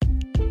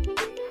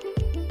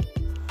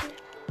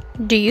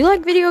Do you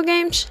like video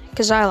games?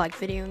 Because I like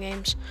video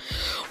games.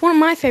 One of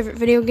my favorite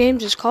video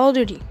games is Call of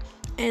Duty.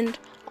 And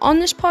on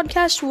this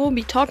podcast, we'll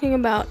be talking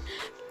about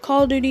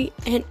Call of Duty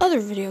and other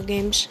video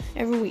games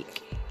every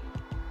week.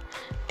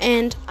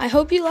 And I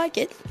hope you like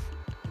it.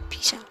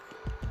 Peace out.